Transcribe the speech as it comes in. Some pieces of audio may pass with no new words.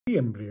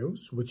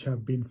embryos which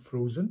have been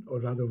frozen, or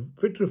rather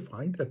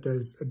vitrified, that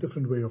is a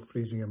different way of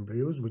freezing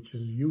embryos which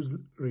is used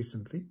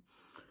recently.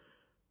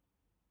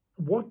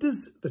 What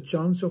is the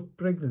chance of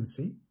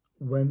pregnancy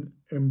when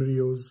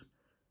embryos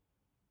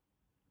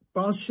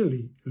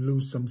partially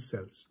lose some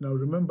cells? Now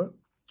remember,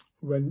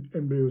 when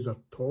embryos are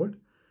thawed,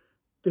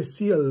 they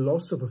see a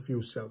loss of a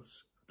few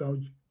cells. Now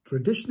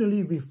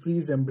traditionally we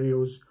freeze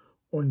embryos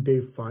on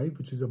day 5,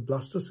 which is a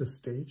blastocyst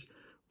stage,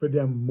 where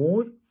there are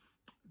more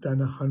than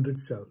 100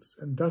 cells,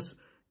 and thus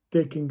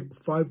taking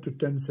 5 to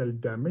 10 cell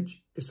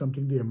damage is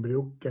something the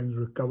embryo can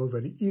recover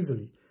very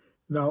easily.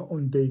 Now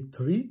on day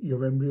 3, you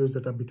have embryos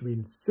that are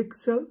between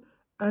 6 cell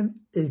and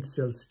 8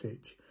 cell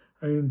stage,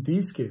 and in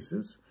these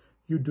cases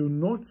you do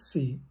not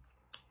see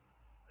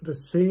the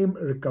same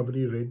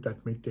recovery rate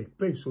that may take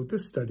place. So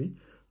this study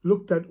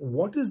looked at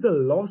what is the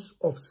loss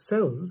of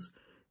cells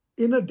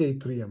in a day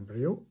 3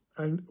 embryo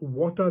and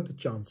what are the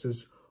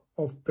chances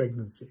of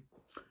pregnancy.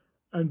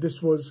 And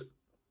this was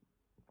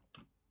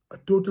a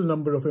total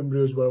number of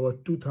embryos were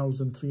about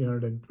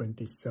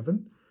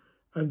 2,327,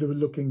 and they were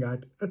looking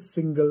at a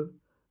single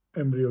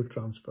embryo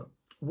transfer.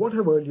 What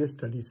have earlier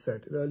studies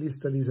said? The earlier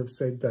studies have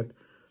said that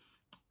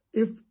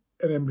if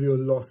an embryo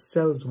lost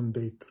cells on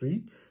day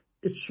 3,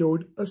 it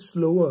showed a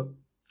slower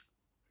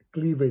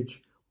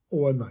cleavage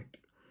overnight.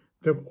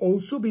 There have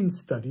also been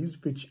studies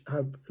which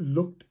have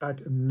looked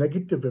at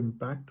negative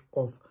impact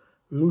of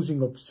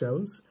losing of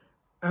cells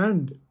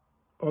and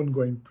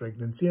ongoing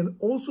pregnancy, and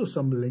also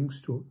some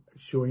links to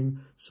showing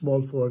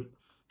small for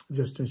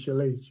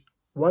gestational age.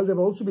 While there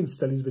have also been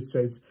studies which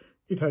says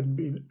there had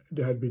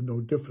been no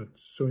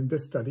difference. So in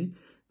this study,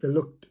 they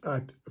looked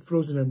at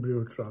frozen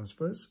embryo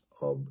transfers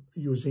of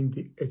using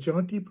the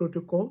HRT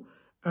protocol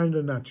and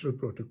a natural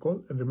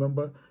protocol. And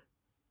remember,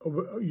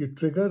 you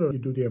trigger or you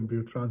do the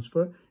embryo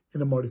transfer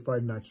in a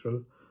modified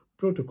natural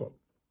protocol.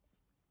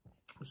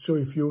 So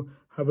if you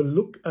have a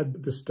look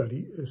at the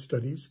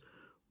studies,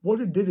 what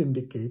it did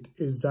indicate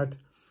is that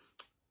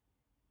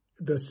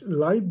the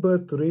live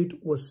birth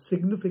rate was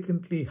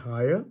significantly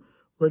higher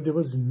when there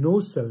was no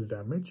cell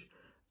damage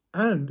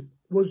and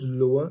was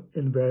lower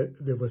in where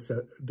there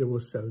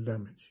was cell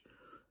damage.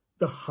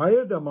 The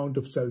higher the amount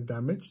of cell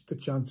damage, the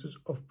chances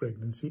of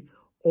pregnancy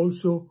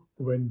also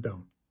went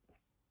down.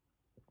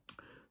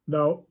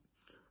 Now,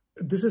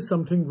 this is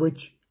something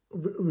which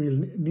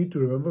we'll need to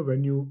remember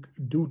when you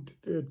do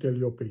tell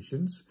your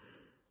patients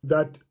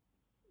that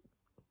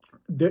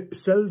the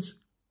cells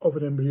of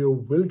an embryo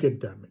will get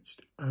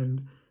damaged,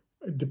 and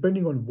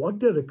depending on what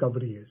their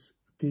recovery is,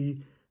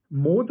 the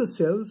more the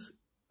cells,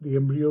 the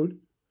embryo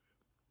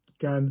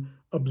can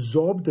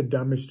absorb the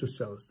damage to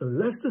cells. The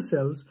less the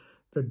cells,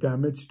 the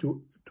damage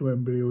to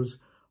embryos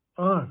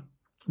are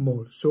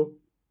more. So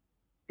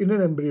in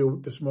an embryo,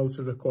 the small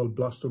cells are called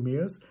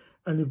blastomeres,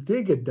 and if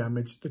they get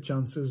damaged, the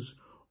chances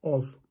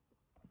of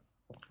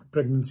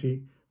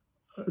pregnancy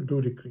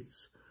do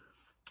decrease.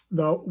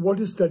 Now, what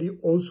this study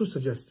also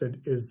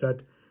suggested is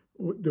that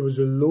there was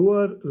a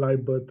lower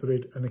live birth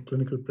rate and a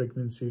clinical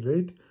pregnancy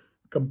rate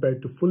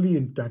compared to fully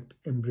intact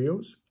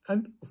embryos.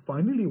 And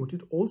finally, what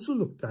it also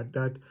looked at,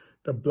 that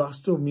the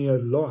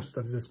blastomere loss,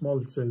 that is a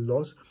small cell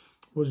loss,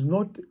 was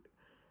not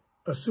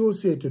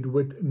associated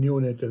with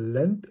neonatal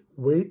length,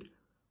 weight,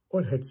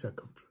 or head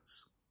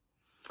circumference.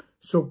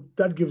 So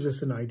that gives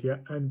us an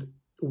idea. And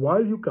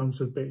while you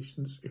counsel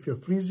patients, if you're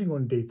freezing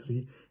on day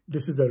 3,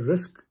 this is a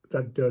risk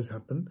that does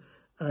happen.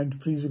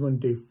 And freezing on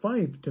day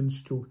 5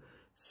 tends to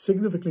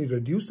significantly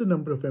reduce the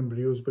number of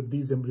embryos, but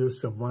these embryos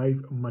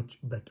survive much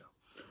better.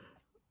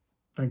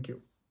 Thank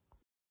you.